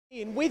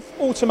Ian, with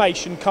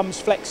automation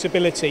comes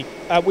flexibility.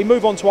 We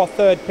move on to our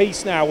third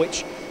piece now,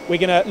 which we're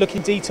going to look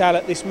in detail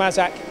at this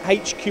Mazak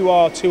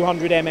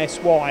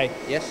HQR-200MSY.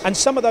 Yes. And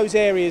some of those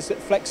areas that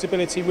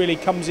flexibility really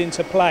comes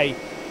into play.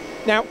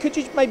 Now, could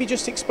you maybe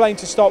just explain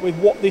to start with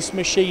what this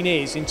machine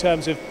is in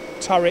terms of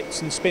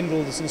turrets and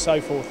spindles and so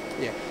forth?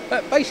 Yeah.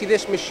 Basically,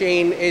 this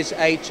machine is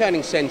a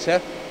turning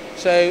centre,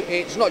 so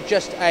it's not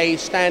just a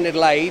standard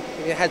lathe,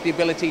 it has the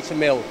ability to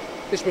mill.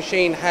 This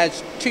machine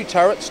has two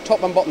turrets,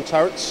 top and bottom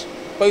turrets,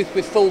 both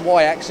with full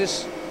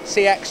Y-axis,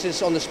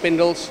 C-axis on the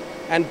spindles,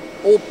 and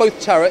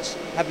both turrets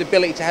have the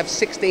ability to have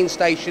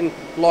 16-station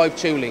live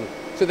tooling.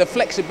 So the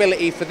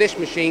flexibility for this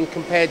machine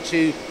compared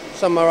to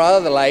some of our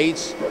other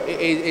lathes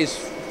is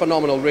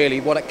phenomenal, really,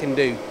 what it can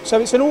do. So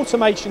it's an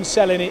automation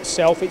cell in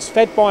itself. It's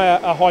fed by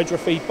a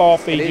hydro-feed bar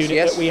feed unit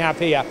yes. that we have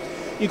here.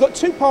 You've got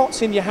two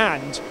parts in your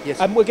hand, yes.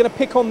 and we're going to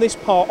pick on this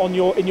part in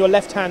your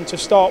left hand to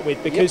start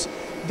with, because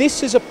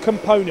this is a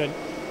component.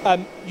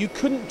 You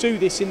couldn't do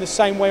this in the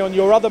same way on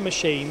your other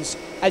machines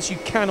as you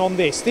can on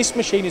this. This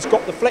machine has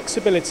got the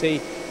flexibility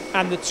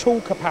and the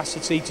tool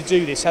capacity to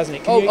do this, hasn't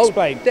it? Can you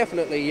explain? Oh,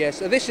 definitely, yes.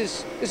 So this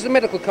is a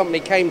medical company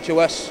came to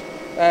us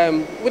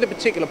with a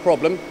particular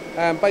problem,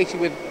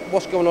 basically with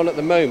what's going on at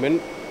the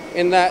moment,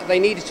 in that they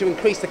needed to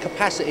increase the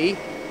capacity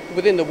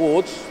within the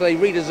wards. So they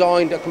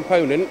redesigned a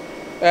component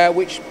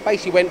which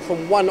basically went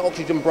from one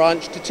oxygen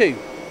branch to two.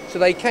 So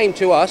they came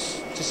to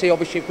us to see,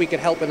 obviously, if we could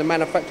help with the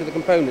manufacture of the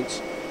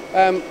components.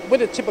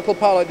 With a typical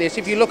part like this,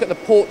 if you look at the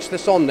ports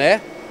that's on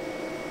there,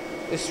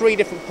 there's three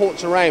different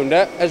ports around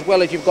it, as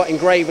well as you've got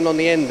engraving on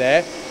the end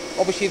there.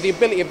 Obviously, the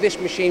ability of this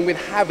machine, with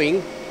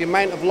having the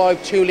amount of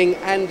live tooling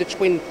and the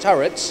twin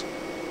turrets,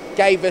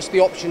 gave us the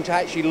option to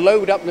actually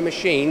load up the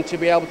machine to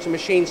be able to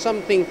machine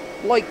something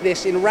like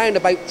this in around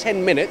about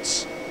 10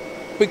 minutes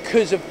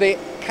because of the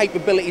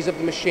capabilities of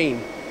the machine.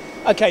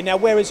 Okay, now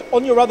whereas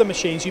on your other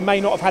machines you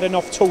may not have had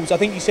enough tools. I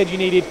think you said you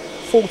needed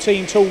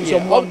 14 tools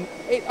on one.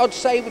 I'd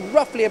say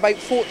roughly about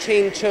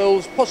 14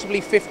 tools, possibly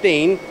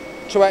 15,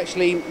 to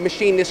actually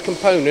machine this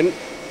component,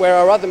 where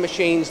our other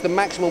machines, the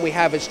maximum we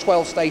have is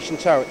 12 station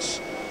turrets.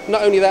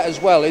 Not only that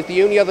as well, is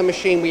the only other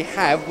machine we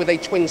have with a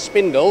twin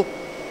spindle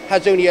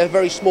has only a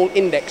very small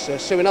indexer.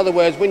 So in other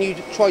words, when you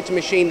try to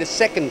machine the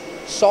second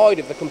side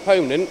of the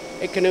component,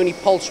 it can only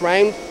pulse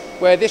round,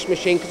 where this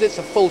machine, because it's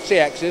a full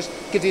C-axis,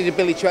 gives you the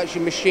ability to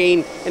actually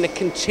machine in a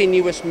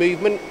continuous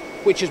movement,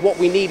 which is what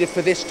we needed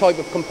for this type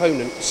of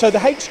component. So the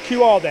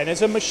HQR then,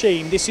 as a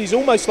machine, this is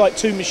almost like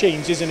two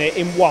machines, isn't it,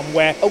 in one,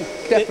 where... Oh,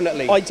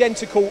 definitely.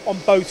 Identical on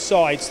both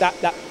sides,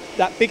 that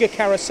bigger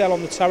carousel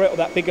on the turret, or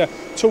that bigger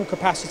tool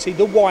capacity,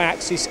 the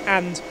Y-axis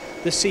and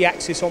the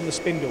C-axis on the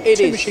spindle.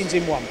 Two machines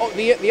in one. Oh,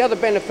 the other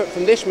benefit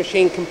from this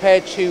machine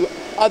compared to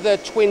other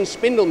twin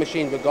spindle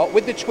machines we've got,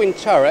 with the twin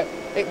turret,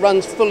 it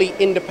runs fully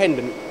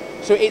independent.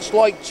 So it's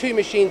like two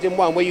machines in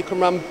one, where you can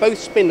run both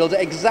spindles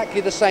at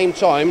exactly the same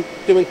time,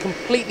 doing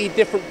completely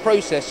different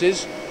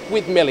processes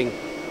with milling,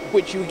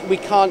 which we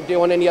can't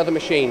do on any other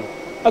machine.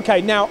 Okay,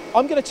 now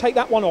I'm going to take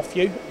that one off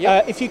you.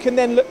 Yep. If you can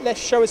then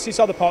let's show us this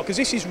other part, because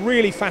this is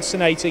really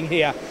fascinating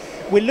here.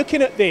 We're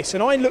looking at this,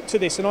 and I looked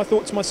at this and I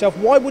thought to myself,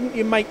 why wouldn't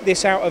you make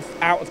this out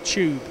of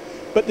tube?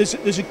 But there's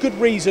a good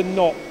reason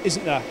not,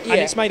 isn't there? Yeah.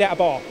 And it's made out of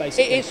bar,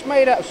 basically. It's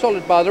made out of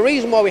solid bar. The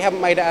reason why we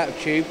haven't made it out of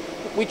tube,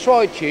 we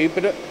tried tube,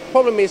 but the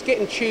problem is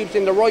getting tubes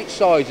in the right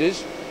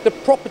sizes. The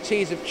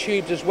properties of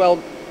tubes as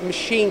well,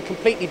 machine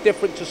completely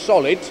different to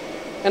solid.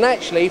 And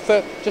actually,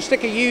 to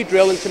stick a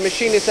U-drill and to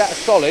machine this out of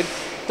solid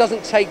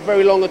doesn't take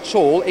very long at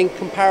all in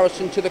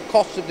comparison to the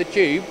cost of the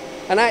tube.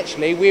 And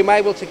actually, we were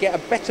able to get a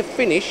better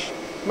finish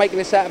making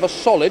this out of a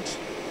solid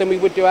than we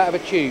would do out of a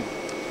tube.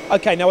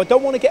 Okay, now I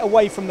don't want to get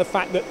away from the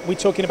fact that we're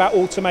talking about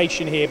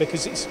automation here,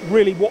 because it's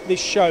really what this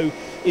show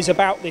is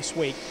about this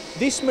week.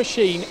 This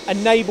machine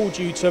enabled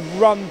you to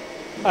run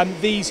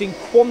these in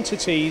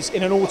quantities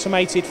in an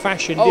automated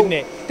fashion, didn't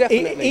it?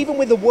 Definitely. Even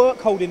with the work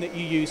holding that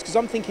you use, because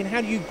I'm thinking,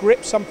 how do you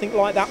grip something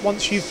like that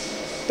once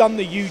you've done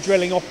the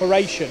U-drilling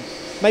operation?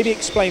 Maybe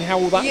explain how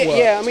all that works.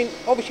 Yeah, I mean,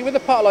 obviously with a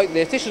part like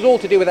this is all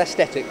to do with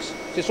aesthetics.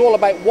 So it's all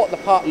about what the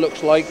part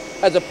looks like,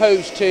 as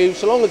opposed to,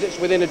 so long as it's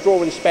within a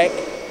drawing spec,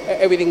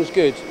 everything's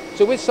good.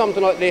 So with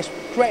something like this,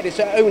 correct its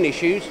own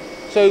issues.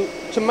 So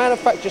to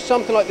manufacture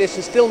something like this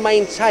and still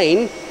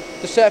maintain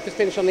the surface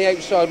finish on the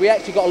outside, we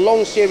actually got a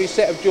long series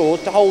set of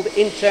jaws to hold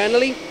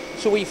internally.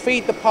 So we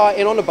feed the part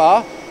in on a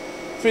bar,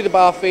 through the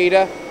bar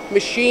feeder,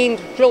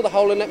 machined, drilled a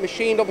hole in it,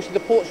 machined obviously the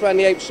ports around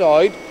the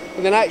outside,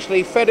 and then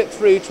actually fed it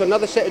through to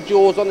another set of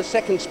jaws on the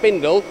second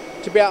spindle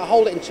to be able to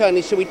hold it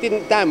internally so we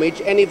didn't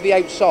damage any of the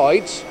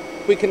outsides.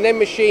 We can then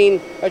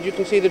machine, as you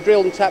can see, the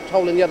drilled and tapped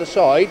hole in the other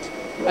side,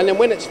 and then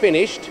when it's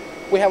finished,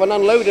 we have an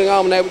unloading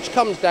arm now which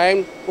comes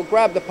down, we'll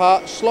grab the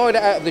part, slide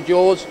it out of the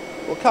jaws,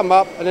 will come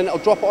up, and then it'll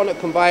drop it on a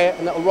conveyor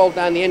and it'll roll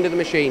down the end of the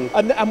machine.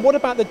 And what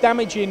about the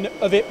damaging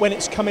of it when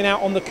it's coming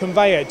out on the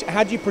conveyor?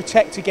 How do you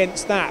protect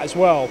against that as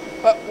well?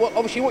 Well,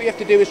 obviously what you have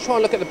to do is try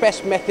and look at the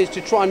best methods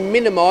to try and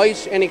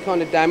minimise any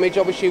kind of damage.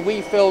 Obviously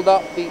we filled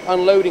up the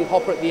unloading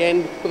hopper at the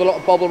end with a lot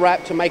of bubble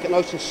wrap to make it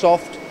nice and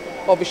soft.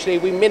 Obviously,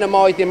 we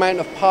minimise the amount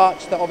of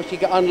parts that obviously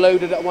get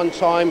unloaded at one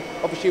time.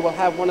 Obviously, we'll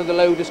have one of the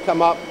loaders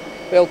come up.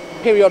 They'll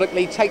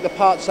periodically take the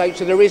parts out,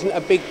 so there isn't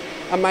a big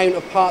amount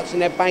of parts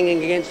and they're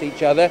banging against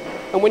each other.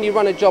 And when you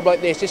run a job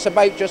like this, it's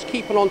about just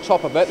keeping on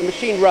top of it. The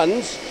machine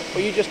runs,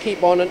 but you just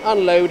keep on and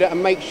unload it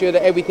and make sure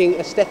that everything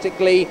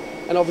aesthetically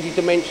and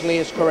obviously dimensionally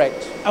is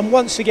correct. And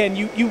once again,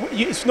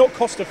 it's not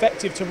cost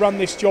effective to run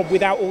this job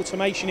without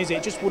automation, is it?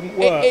 It just wouldn't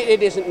work.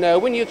 It isn't, no.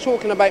 When you're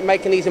talking about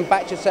making these in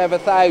batches of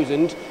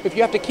 1,000, if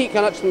you have to keep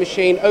going up to the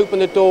machine, open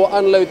the door,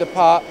 unload the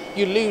part,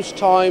 you lose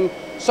time.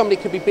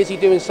 Somebody could be busy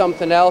doing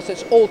something else.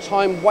 It's all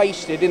time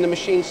wasted in the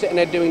machine sitting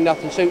there doing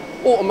nothing. So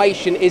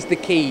automation is the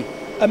key.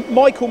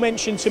 Michael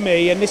mentioned to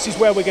me, and this is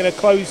where we're going to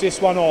close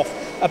this one off,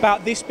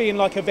 about this being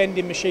like a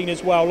vending machine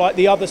as well, like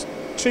the other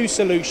two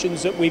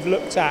solutions that we've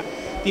looked at.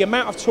 The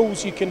amount of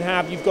tools you can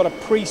have, you've got a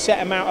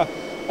preset amount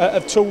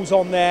of tools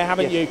on there,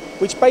 haven't you?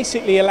 Which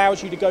basically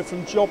allows you to go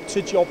from job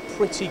to job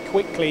pretty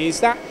quickly. Is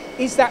that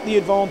the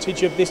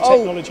advantage of this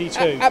technology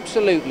too?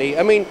 Absolutely.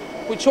 I mean,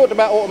 we talked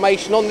about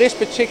automation. On this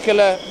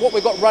particular, what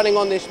we've got running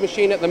on this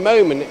machine at the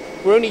moment,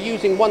 we're only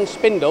using one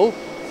spindle,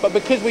 but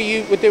because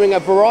we're doing a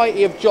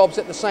variety of jobs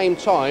at the same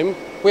time,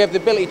 we have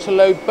the ability to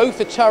load both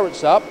the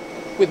turrets up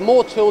with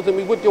more tools than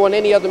we would do on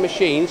any other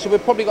machine. So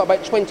we've probably got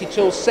about 20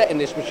 tools set in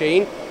this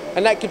machine,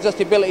 and that gives us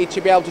the ability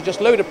to be able to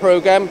just load a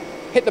program,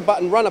 hit the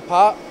button, run a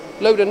part,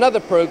 load another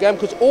program,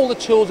 because all the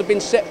tools have been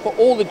set for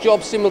all the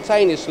jobs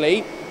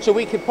simultaneously. So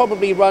we could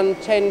probably run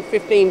 10,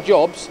 15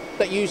 jobs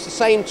that use the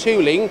same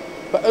tooling,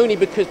 but only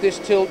because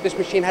this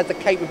machine has the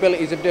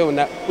capabilities of doing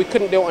that. We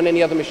couldn't do it on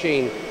any other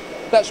machine.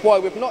 That's why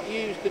we've not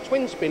used the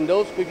twin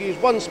spindles, we've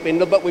used one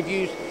spindle, but we've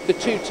used the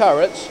two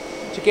turrets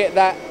to get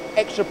that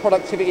extra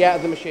productivity out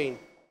of the machine.